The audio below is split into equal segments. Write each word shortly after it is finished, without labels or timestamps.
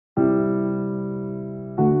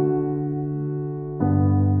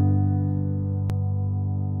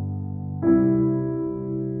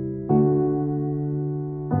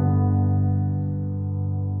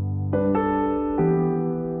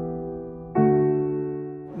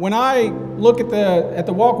When I look at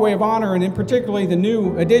the Walkway of Honor, and in particularly the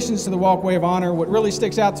new additions to the Walkway of Honor, what really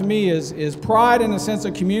sticks out to me is pride and a sense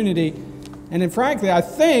of community. And then frankly, I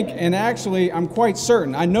think, and actually I'm quite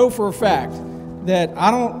certain, I know for a fact that I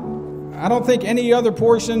don't think any other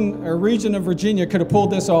portion or region of Virginia could have pulled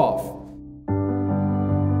this off.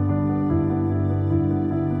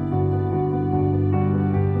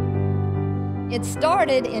 It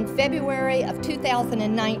started in February of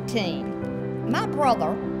 2019. My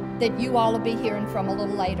brother, that you all will be hearing from a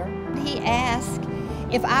little later, he asked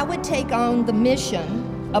if I would take on the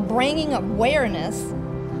mission of bringing awareness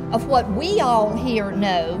of what we all here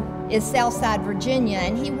know is Southside Virginia,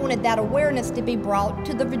 and he wanted that awareness to be brought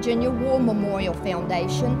to the Virginia War Memorial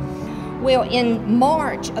Foundation. Well, in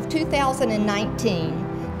March of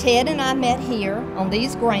 2019, Ted and I met here on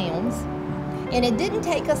these grounds, and it didn't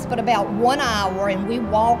take us but about 1 hour, and we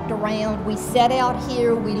walked around, we sat out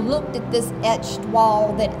here, we looked at this etched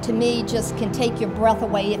wall that to me just can take your breath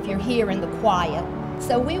away if you're here in the quiet.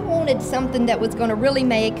 So we wanted something that was going to really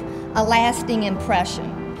make a lasting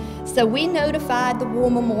impression. So we notified the War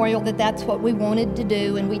Memorial that that's what we wanted to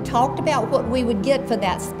do, and we talked about what we would get for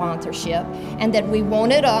that sponsorship, and that we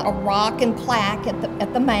wanted a rock and plaque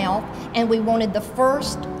at the mouth, and we wanted the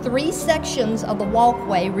first 3 sections of the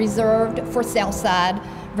walkway reserved for Southside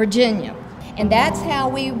Virginia. And that's how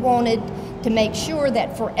we wanted to make sure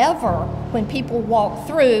that forever, when people walk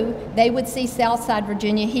through, they would see Southside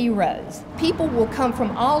Virginia heroes. People will come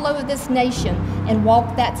from all over this nation and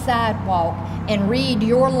walk that sidewalk and read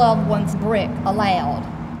your loved one's brick aloud.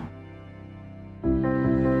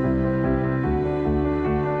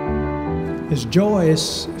 As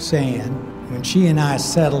Joyce saying, when she and I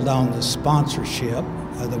settled on the sponsorship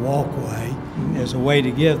of the walkway as a way to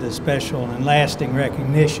give the special and lasting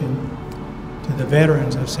recognition to the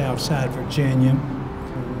veterans of Southside Virginia,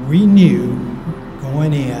 we knew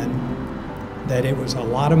going in that it was a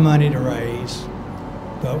lot of money to raise,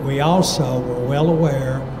 but we also were well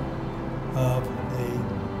aware of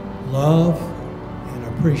the love and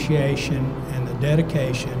appreciation and the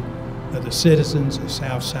dedication of the citizens of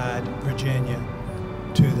Southside Virginia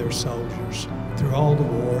to their soldiers through all the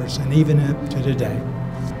wars and even up to today.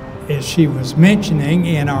 As she was mentioning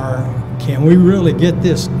in our "Can we really get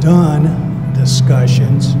this done?"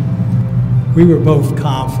 discussions, we were both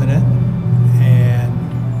confident and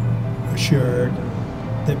assured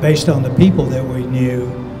that based on the people that we knew,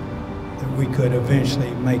 that we could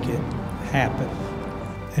eventually make it happen.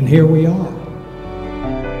 And here we are.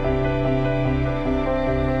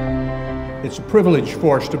 It's a privilege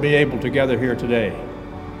for us to be able to gather here today.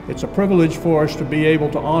 It's a privilege for us to be able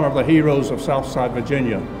to honor the heroes of Southside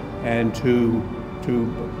Virginia and to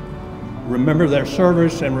remember their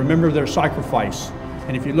service and remember their sacrifice.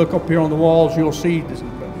 And if you look up here on the walls, you'll see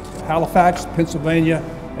Halifax, Pennsylvania,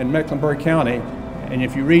 and Mecklenburg County. And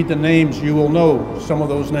if you read the names, you will know some of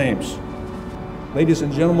those names. Ladies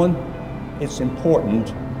and gentlemen, it's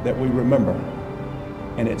important that we remember,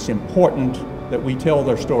 and it's important that we tell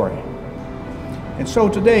their story. And so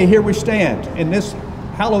today, here we stand in this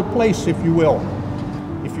hallowed place, if you will.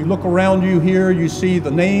 If you look around you here, you see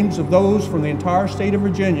the names of those from the entire state of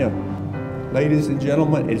Virginia. Ladies and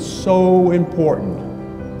gentlemen, it's so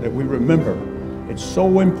important that we remember. It's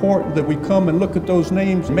so important that we come and look at those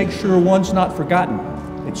names and make sure one's not forgotten.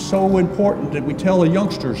 It's so important that we tell the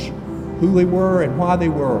youngsters who they were and why they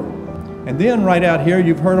were. And then right out here,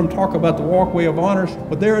 you've heard them talk about the Walkway of Honors,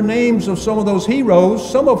 but there are names of some of those heroes,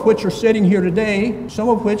 some of which are sitting here today, some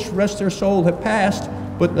of which, rest their soul, have passed,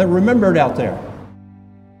 but they're remembered out there.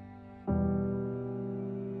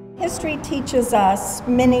 History teaches us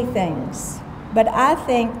many things, but I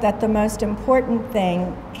think that the most important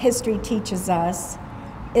thing history teaches us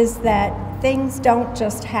is that things don't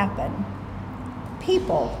just happen.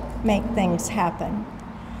 People make things happen.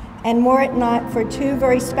 And were it not for 2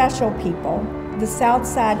 very special people, the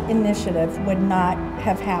Southside Initiative would not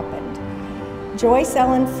have happened. Joyce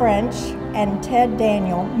French and Ted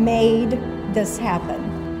Daniel made this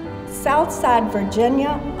happen. Southside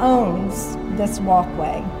Virginia owns this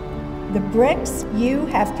walkway. The bricks you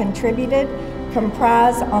have contributed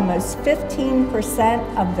comprise almost 15%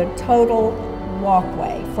 of the total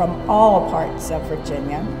walkway from all parts of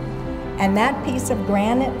Virginia. And that piece of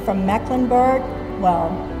granite from Mecklenburg,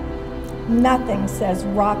 well, nothing says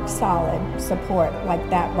rock solid support like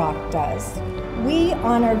that rock does. We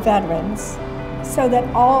honor veterans so that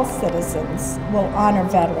all citizens will honor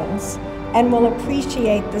veterans and will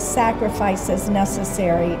appreciate the sacrifices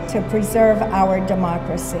necessary to preserve our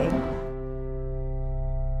democracy.